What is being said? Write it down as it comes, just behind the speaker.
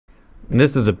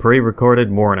This is a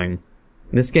pre-recorded warning.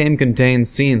 This game contains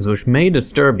scenes which may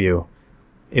disturb you.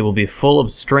 It will be full of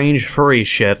strange furry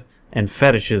shit and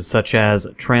fetishes such as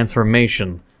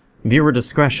transformation. Viewer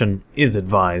discretion is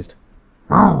advised.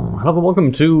 Hello and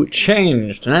welcome to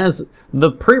Changed. And as the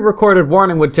pre-recorded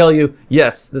warning would tell you,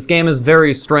 yes, this game is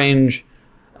very strange.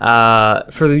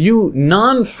 For you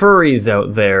non-furries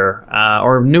out there,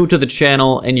 or new to the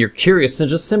channel and you're curious, and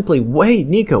just simply, wait,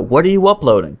 Neco, what are you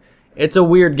uploading? It's a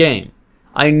weird game.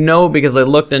 I know because I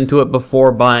looked into it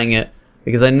before buying it,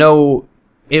 because I know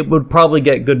it would probably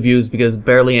get good views because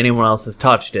barely anyone else has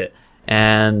touched it.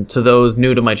 And to those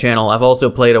new to my channel, I've also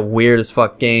played a weird as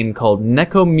fuck game called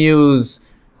Neco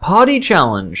Potty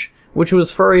Challenge, which was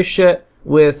furry shit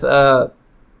with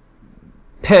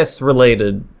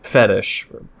piss-related fetish.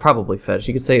 Probably fetish.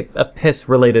 You could say a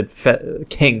piss-related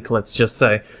kink, let's just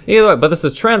say. Either way, but this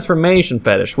is transformation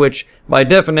fetish, which, by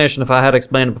definition, if I had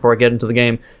explained it before I get into the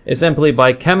game, is simply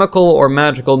by chemical or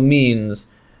magical means,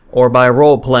 or by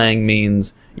role-playing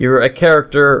means, you're a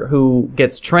character who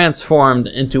gets transformed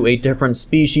into a different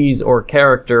species or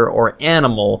character or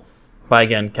animal by,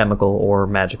 again, chemical or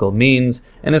magical means.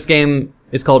 And this game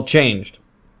is called Changed.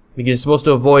 Because you're supposed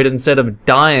to avoid, instead of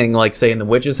dying, like, say, in the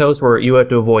witch's house, where you have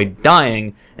to avoid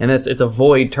dying, and it's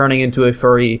avoid turning into a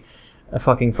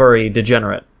fucking furry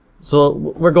degenerate. So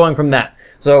we're going from that.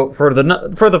 So for the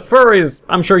furries,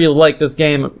 I'm sure you'll like this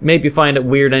game. Maybe find it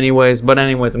weird anyways, but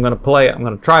anyways, I'm gonna play it. I'm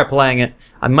gonna try playing it.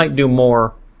 I might do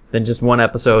more than just one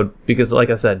episode, because, like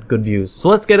I said, good views. So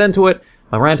let's get into it.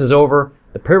 My rant is over.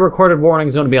 The pre-recorded warning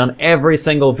is going to be on every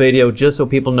single video, just so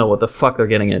people know what the fuck they're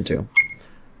getting into.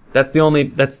 That's the only,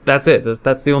 that's it.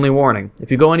 That's the only warning. If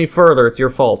you go any further, it's your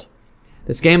fault.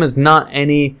 This game is not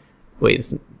any, wait,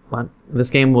 what? This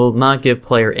game will not give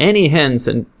player any hints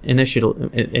and okay,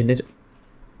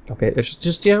 it's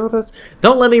just, you know,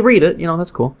 don't let me read it, you know, that's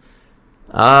cool.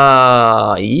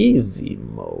 Easy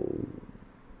mode.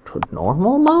 To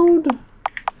normal mode?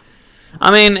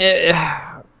 I mean,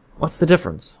 what's the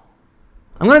difference?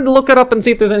 I'm going to look it up and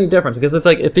see if there's any difference, because it's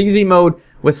like, if easy mode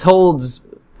withholds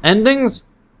endings,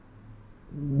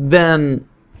 then,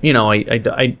 you know,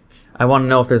 I want to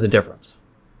know if there's a difference.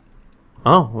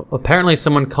 Oh, apparently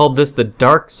someone called this the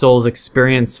Dark Souls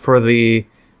experience for the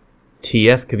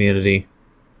TF community.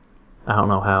 I don't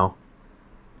know how.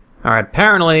 Alright,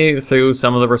 apparently through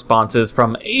some of the responses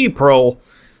from April,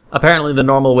 apparently the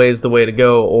normal way is the way to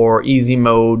go, or easy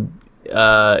mode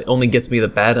only gets me the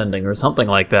bad ending, or something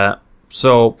like that.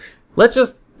 So, let's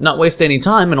just not waste any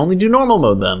time and only do normal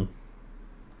mode then.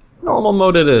 Normal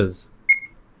mode it is.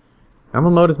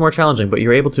 Normal mode is more challenging, but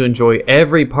you're able to enjoy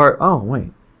every part. Oh,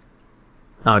 wait.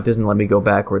 Oh, it doesn't let me go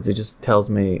backwards. It just tells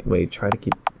me, wait, try to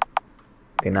keep...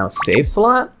 Okay, now save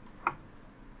slot?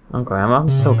 Okay,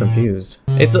 I'm so confused.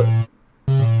 It's a...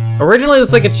 Originally,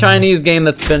 it's like a Chinese game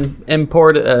that's been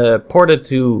ported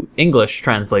to English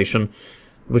translation,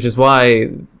 which is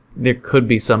why there could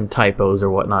be some typos or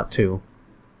whatnot, too.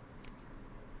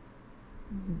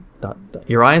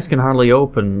 Your eyes can hardly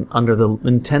open under the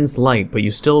intense light, but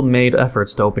you still made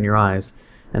efforts to open your eyes,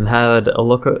 and had a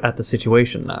look at the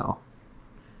situation now.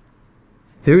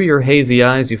 Through your hazy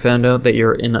eyes, you found out that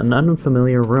you're in an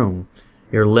unfamiliar room.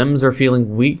 Your limbs are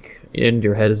feeling weak, and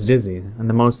your head is dizzy. And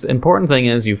the most important thing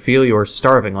is you feel you're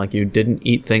starving, like you didn't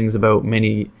eat things about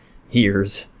many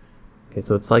years. Okay,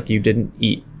 so it's like you didn't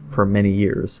eat for many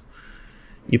years.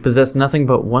 You possess nothing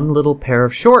but one little pair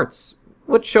of shorts,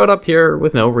 which showed up here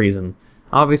with no reason.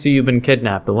 Obviously, you've been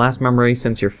kidnapped. The last memory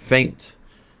since your faint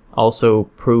also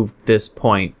proved this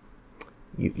point.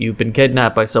 You've been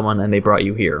kidnapped by someone and they brought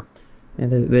you here.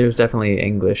 And there's definitely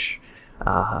English.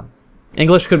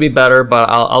 English could be better, but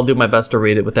I'll do my best to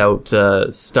read it without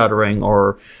stuttering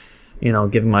or, you know,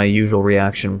 giving my usual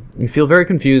reaction. You feel very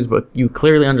confused, but you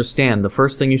clearly understand the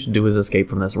first thing you should do is escape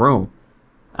from this room.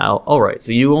 Alright,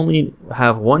 so you only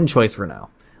have one choice for now.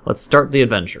 Let's start the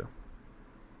adventure.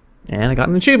 And I got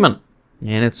an achievement.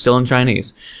 And it's still in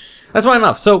Chinese. That's fine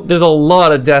enough. So, there's a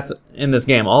lot of deaths in this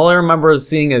game. All I remember is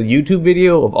seeing a YouTube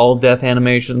video of all death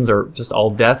animations, or just all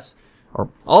deaths, or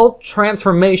all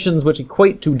transformations which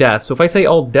equate to deaths. So if I say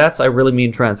all deaths, I really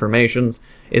mean transformations,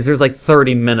 is there's like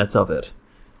 30 minutes of it.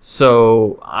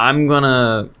 So, I'm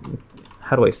gonna...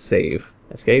 How do I save?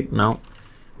 Escape? No.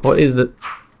 What is the...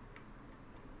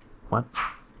 What?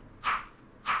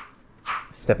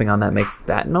 Stepping on that makes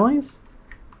that noise?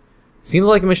 Seems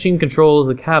like a machine controls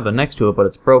the cabin next to it, but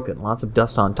it's broken. Lots of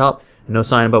dust on top, and no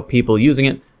sign about people using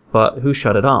it, but who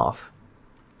shut it off?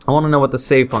 I want to know what the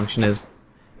save function is,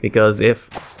 because if...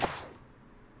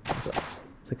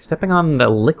 It's like stepping on the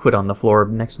liquid on the floor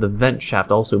next to the vent shaft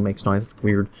also makes noise. It's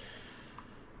weird.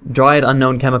 Dried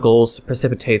unknown chemicals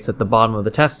precipitates at the bottom of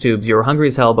the test tubes. You are hungry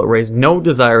as hell, but raise no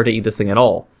desire to eat this thing at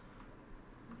all.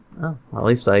 Oh, well, at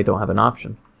least I don't have an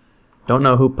option. Don't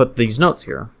know who put these notes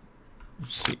here.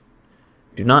 Let's see.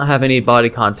 Do not have any body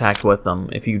contact with them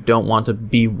if you don't want to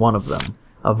be one of them.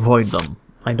 Avoid them.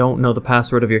 I don't know the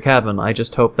password of your cabin. I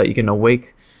just hope that you can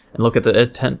awake and look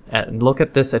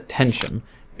at this attention.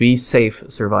 Be safe,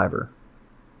 survivor.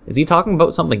 Is he talking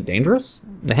about something dangerous?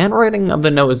 The handwriting of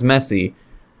the note is messy,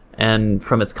 and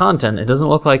from its content, it doesn't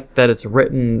look like that it's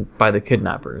written by the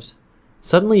kidnappers.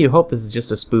 Suddenly you hope this is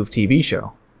just a spoof TV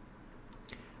show.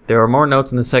 There are more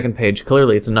notes on the second page.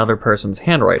 Clearly it's another person's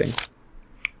handwriting.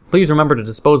 Please remember to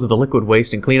dispose of the liquid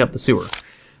waste and clean up the sewer.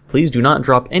 Please do not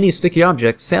drop any sticky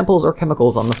objects, samples, or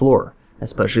chemicals on the floor,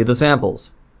 especially the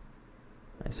samples.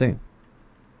 I see.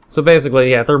 So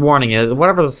basically, yeah, they're warning you,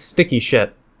 whatever's sticky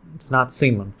shit, it's not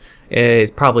semen.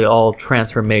 It's probably all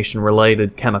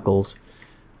transformation-related chemicals.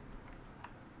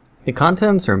 The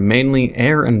contents are mainly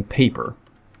air and paper.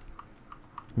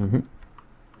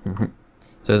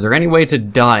 So is there any way to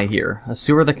die here? A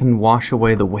sewer that can wash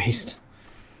away the waste.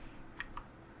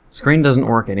 Screen doesn't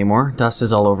work anymore. Dust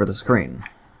is all over the screen.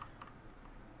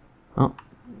 Oh.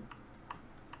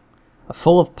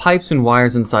 Full of pipes and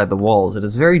wires inside the walls. It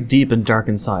is very deep and dark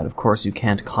inside. Of course you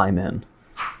can't climb in.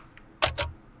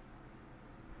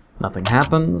 Nothing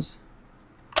happens.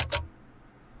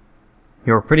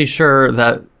 You're pretty sure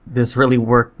that this really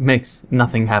makes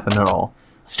nothing happen at all.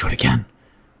 Let's do it again.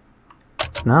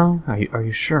 No? Are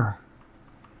you sure?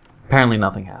 Apparently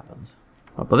nothing happens.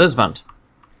 Oh, but this vent.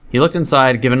 You looked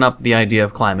inside, giving up the idea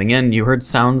of climbing in. You heard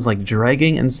sounds like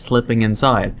dragging and slipping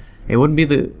inside. It wouldn't be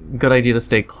the good idea to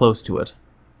stay close to it.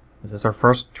 Is this our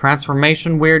first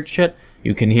transformation weird shit?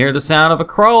 You can hear the sound of a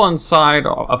crawl inside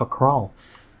of a crawl.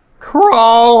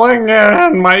 Crawling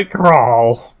in my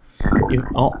crawl. You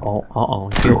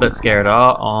feel a bit scared.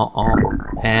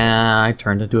 And I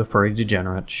turned into a furry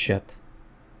degenerate. Shit.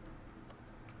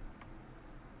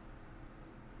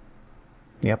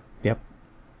 Yep.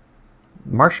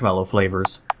 Marshmallow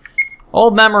flavors.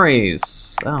 Old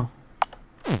memories. Oh.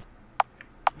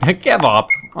 Give up.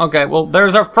 Okay, well,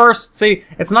 there's our first... See,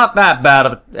 it's not that bad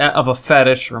of a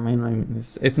fetish. I mean,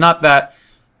 it's not that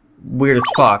weird as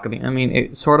fuck. I mean,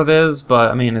 it sort of is,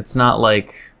 but, I mean, it's not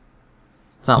like...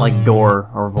 It's not like gore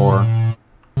or vor.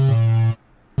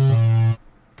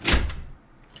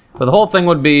 But the whole thing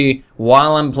would be,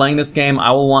 while I'm playing this game,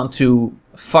 I will want to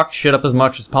fuck shit up as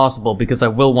much as possible, because I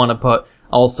will want to put,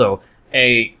 also,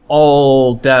 a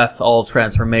all-death,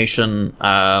 all-transformation,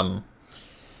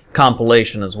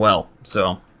 compilation as well.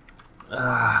 So,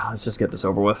 let's just get this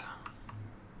over with.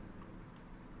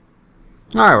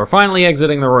 Alright, we're finally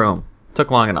exiting the room.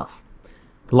 Took long enough.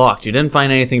 Locked. You didn't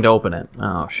find anything to open it.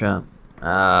 Oh, shit.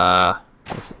 I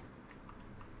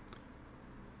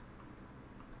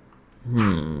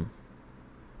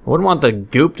wouldn't want the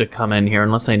goop to come in here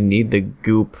unless I need the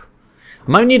goop.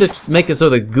 I might need to make it so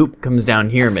the goop comes down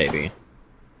here, maybe.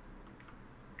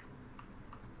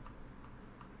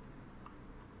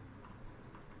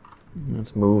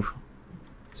 Let's move.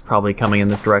 It's probably coming in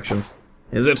this direction.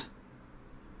 Is it?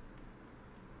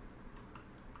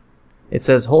 It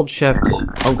says hold shift.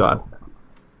 Oh god.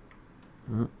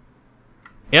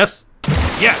 Yes!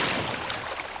 Yes!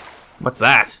 What's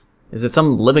that? Is it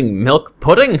some living milk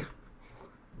pudding?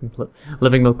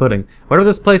 Living milk pudding. Whatever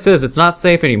this place is, it's not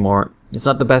safe anymore. It's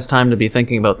not the best time to be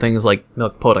thinking about things like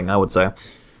milk pudding, I would say.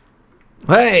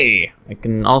 Hey! I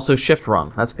can also shift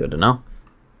run. That's good to know.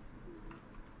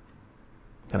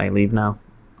 Can I leave now?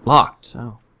 Locked.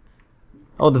 Oh.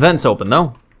 Oh, the vent's open,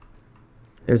 though.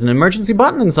 There's an emergency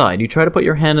button inside. You try to put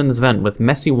your hand in this vent with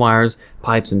messy wires,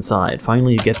 pipes inside.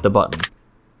 Finally, you get the button.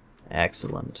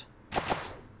 Excellent.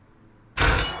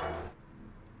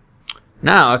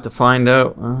 Now, I have to find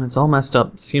out... it's all messed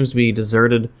up. It seems to be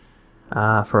deserted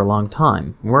for a long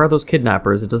time. Where are those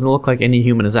kidnappers? It doesn't look like any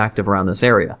human is active around this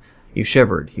area. You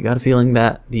shivered. You got a feeling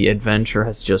that the adventure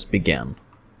has just begun.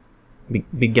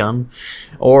 Begun?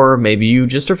 Or maybe you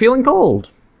just are feeling cold.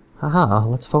 Haha,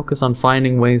 let's focus on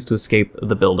finding ways to escape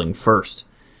the building first.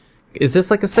 Is this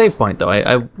like a save point, though?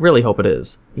 I really hope it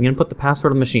is. You can put the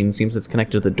password of the machine. Seems it's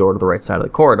connected to the door to the right side of the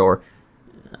corridor.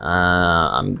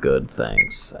 I'm good,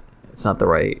 thanks. It's not the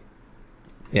right...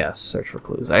 Yes, search for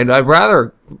clues. I'd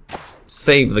rather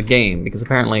save the game, because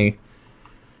apparently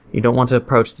you don't want to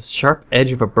approach the sharp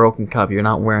edge of a broken cup. You're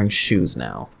not wearing shoes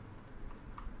now.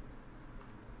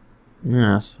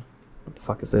 Yes. What the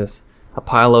fuck is this? A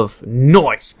pile of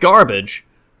nice garbage?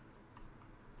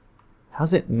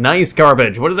 How's it nice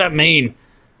garbage? What does that mean?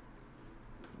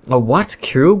 A what?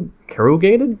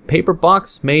 Corrugated? Paper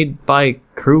box made by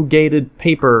corrugated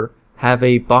paper have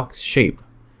a box shape.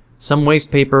 Some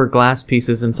waste paper, glass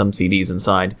pieces, and some CDs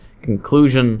inside.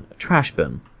 Conclusion, trash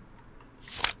bin.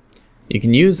 You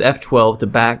can use F12 to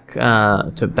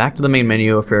back to the main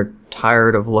menu if you're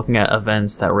tired of looking at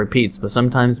events that repeats, but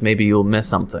sometimes maybe you'll miss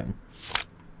something.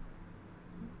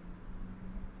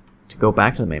 To go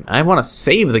back to the main... I want to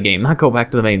save the game, not go back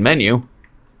to the main menu.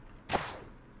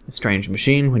 A strange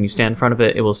machine. When you stand in front of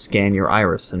it, it will scan your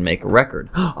iris and make a record.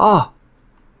 Ah!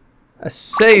 A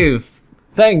save!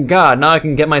 Thank God! Now I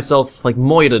can get myself, like,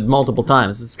 moited multiple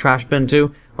times. This is trash bin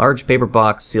too. Large paper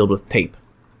box sealed with tape.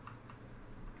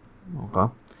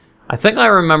 Okay. I think I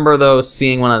remember, though,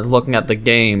 seeing when I was looking at the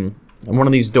game, one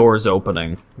of these doors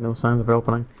opening. No signs of it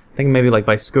opening? I think maybe, like,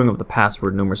 by screwing up the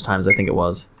password numerous times, I think it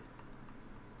was.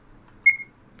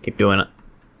 Keep doing it.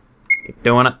 Keep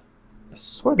doing it. I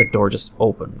swear the door just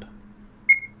opened.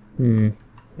 Maybe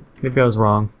I was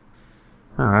wrong.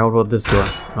 Alright, what about this door?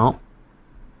 No.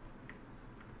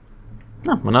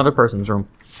 Oh, another person's room.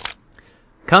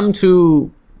 Come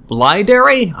to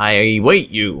library? I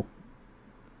await you.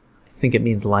 I think it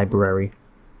means library.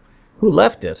 Who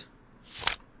left it?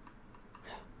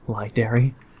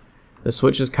 Library. The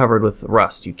switch is covered with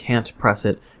rust. You can't press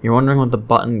it. You're wondering what the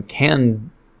button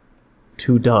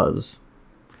does.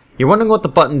 You're wondering what the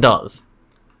button does.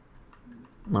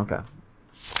 Okay.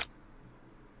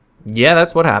 Yeah,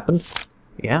 that's what happened.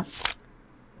 Yeah.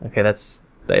 Okay, that's...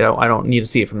 I don't need to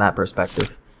see it from that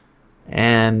perspective.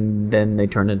 And then they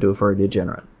turned into a furry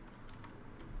degenerate.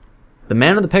 The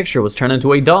man in the picture was turned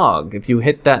into a dog. If you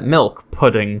hit that milk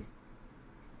pudding...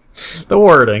 The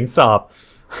wording, stop.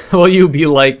 Will you be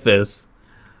like this?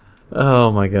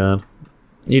 Oh my god.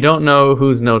 You don't know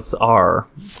whose notes are.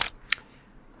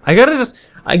 I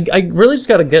really just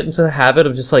gotta get into the habit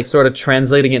of just, like, sort of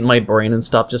translating it in my brain and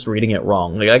stop just reading it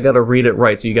wrong. Like, I gotta read it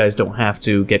right so you guys don't have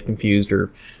to get confused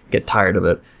or get tired of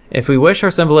it. If we wish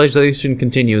our civilization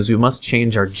continues, we must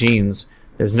change our genes.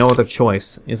 There's no other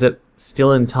choice. Is it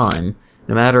still in time?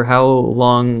 No matter how,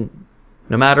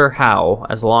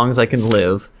 as long as I can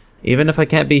live. Even if I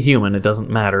can't be human, it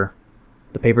doesn't matter.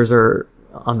 The papers are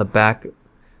on the back...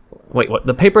 Wait, what?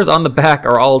 The papers on the back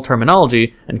are all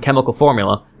terminology and chemical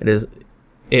formula.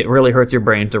 It really hurts your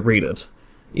brain to read it.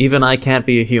 Even I can't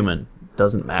be a human.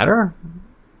 Doesn't matter?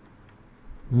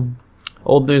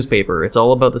 Old newspaper. It's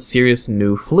all about the serious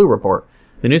new flu report.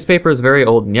 The newspaper is very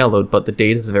old and yellowed, but the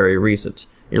date is very recent.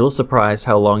 You're a little surprised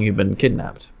how long you've been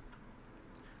kidnapped.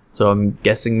 So I'm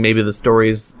guessing maybe the story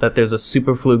is that there's a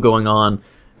super flu going on,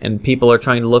 and people are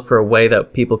trying to look for a way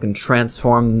that people can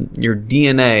transform your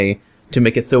DNA to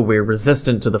make it so we're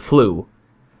resistant to the flu,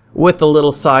 with a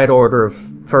little side order of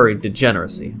furry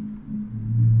degeneracy.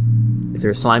 Is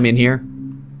there a slime in here?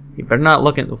 You better not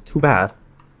look at... Too bad.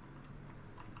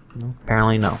 No,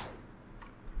 apparently no.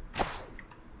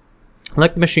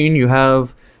 Like the machine you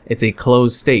have, it's a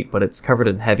closed state, but it's covered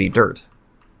in heavy dirt.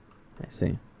 I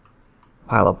see.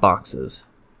 Pile of boxes.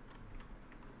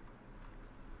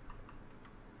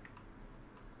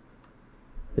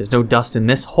 There's no dust in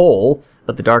this hole,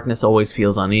 but the darkness always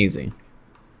feels uneasy.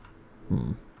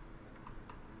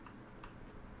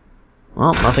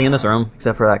 Well, nothing in this room,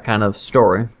 except for that kind of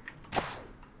story.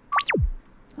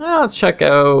 Let's check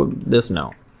out this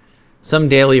note. Some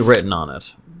daily written on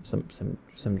it.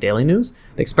 Some daily news?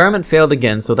 The experiment failed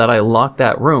again, so that I locked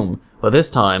that room, but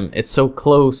this time, it's so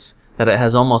close that it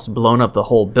has almost blown up the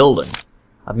whole building.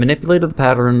 I've manipulated the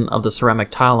pattern of the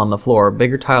ceramic tile on the floor.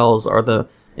 Bigger tiles are the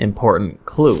important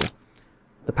clue.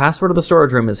 The password of the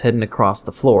storage room is hidden across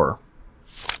the floor.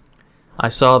 I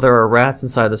saw there are rats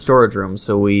inside the storage room,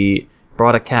 so we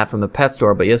brought a cat from the pet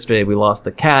store, but yesterday we lost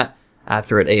the cat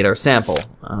after it ate our sample.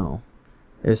 Oh.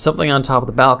 There's something on top of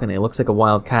the balcony. It looks like a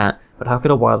wild cat, but how could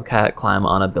a wild cat climb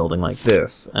on a building like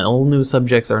this? And all new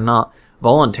subjects are not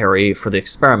voluntary for the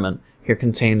experiment. Here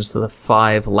contains the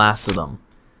 5 last of them.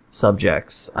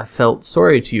 Subjects. I felt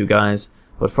sorry to you guys,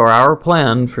 but for our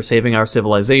plan for saving our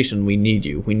civilization, we need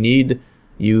you. We need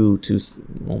you to...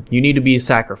 Well, you need to be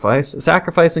sacrificed.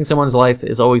 Sacrificing someone's life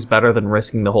is always better than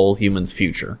risking the whole human's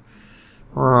future.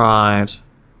 Right.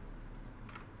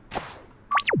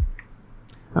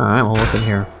 Alright, well, what's in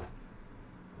here?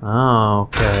 Oh,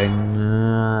 okay.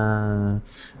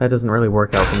 That doesn't really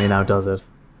work out for me now, does it?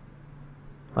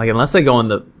 Like, unless they go in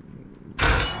the...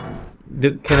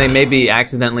 Can they maybe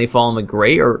accidentally fall in the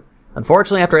grate? Or,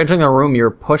 unfortunately, after entering the room, you're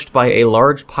pushed by a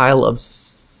large pile of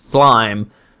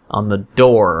slime on the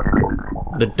door.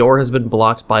 The door has been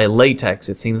blocked by latex.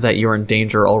 It seems that you're in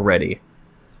danger already.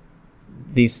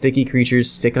 These sticky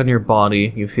creatures stick on your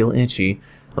body. You feel itchy,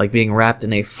 like being wrapped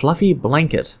in a fluffy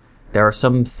blanket. There are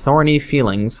some thorny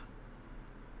feelings.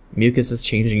 Mucus is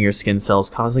changing your skin cells,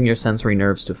 causing your sensory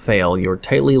nerves to fail. You're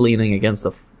tightly leaning against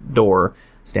the door,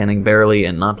 standing barely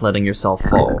and not letting yourself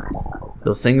fall.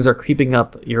 Those things are creeping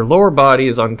up. Your lower body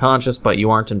is unconscious, but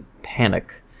you aren't in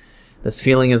panic. This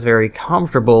feeling is very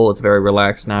comfortable. It's very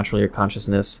relaxed. Naturally, your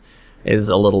consciousness is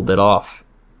a little bit off.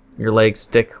 Your legs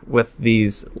stick with the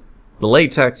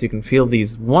latex. You can feel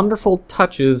these wonderful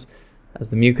touches as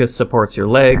the mucus supports your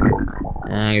leg.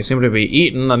 And you seem to be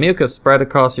eaten. The mucus spread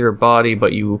across your body,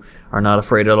 but you are not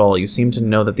afraid at all. You seem to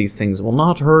know that these things will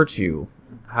not hurt you.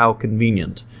 How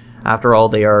convenient. After all,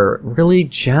 they are really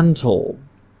gentle.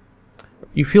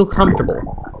 You feel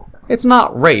comfortable. It's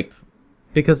not rape,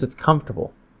 because it's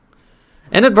comfortable.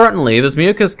 Inadvertently, this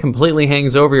mucus completely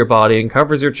hangs over your body and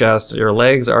covers your chest. Your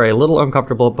legs are a little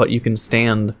uncomfortable, but you can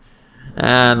stand.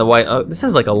 And the white... this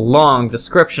is like a long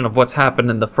description of what's happened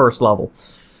in the first level,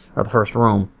 or the first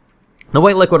room. The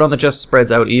white liquid on the chest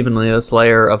spreads out evenly. This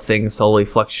layer of things slowly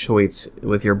fluctuates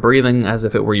with your breathing as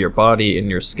if it were your body in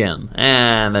your skin.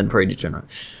 And then pretty degenerate.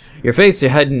 Your face,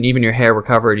 your head, and even your hair were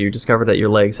covered. You discovered that your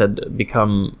legs had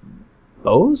become...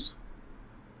 bows?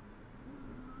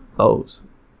 Bows.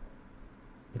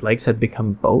 Your legs had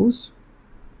become bows?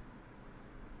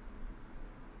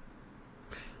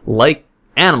 Like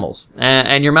animals.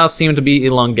 And your mouth seemed to be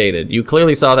elongated. You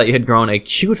clearly saw that you had grown a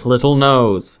cute little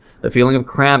nose. The feeling of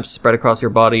cramps spread across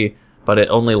your body, but it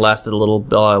only lasted a little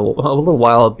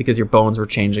while because your bones were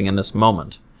changing in this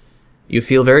moment. You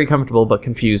feel very comfortable but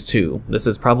confused too. This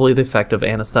is probably the effect of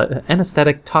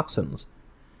anesthetic toxins.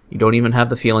 You don't even have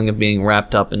the feeling of being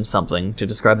wrapped up in something. To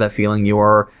describe that feeling, you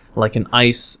are like an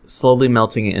ice slowly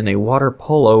melting in a water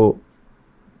polo.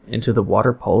 Into the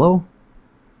water polo?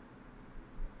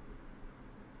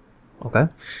 Okay.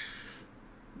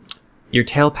 Your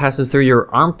tail passes through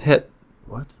your armpit.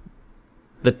 What?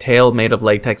 The tail made of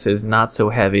latex is not so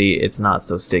heavy, it's not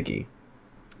so sticky.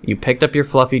 You picked up your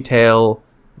fluffy tail.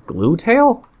 Glue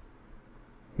tail?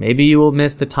 Maybe you will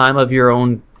miss the time of your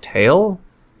own tail?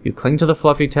 You cling to the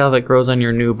fluffy tail that grows on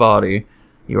your new body.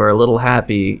 You are a little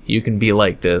happy you can be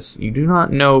like this. You do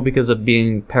not know because of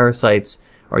being parasites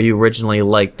are you originally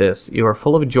like this. You are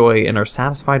full of joy and are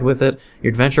satisfied with it.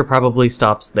 Your adventure probably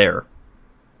stops there.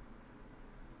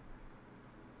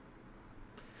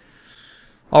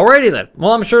 Alrighty then.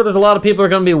 Well, I'm sure there's a lot of people who are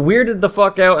going to be weirded the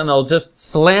fuck out and they'll just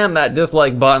slam that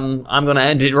dislike button. I'm going to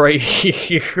end it right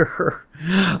here.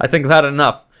 I think I've had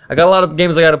enough. I got a lot of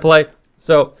games I got to play.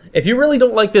 So, if you really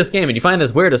don't like this game and you find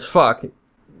this weird as fuck,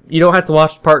 you don't have to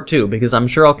watch part 2 because I'm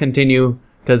sure I'll continue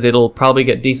because it'll probably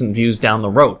get decent views down the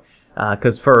road.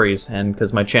 Because furries and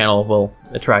because my channel will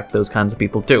attract those kinds of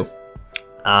people too.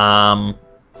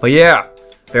 But yeah.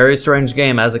 Very strange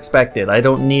game, as expected. I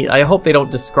hope they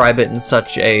don't describe it in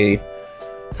such a...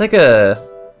 It's like a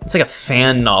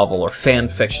fan novel or fan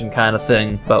fiction kind of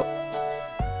thing, but...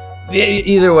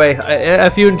 Either way,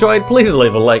 if you enjoyed, please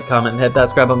leave a like, comment, hit that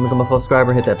subscribe button, become a full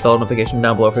subscriber, hit that bell notification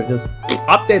down below for just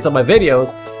updates on my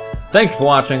videos. Thank you for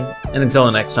watching, and until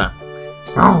the next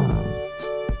time.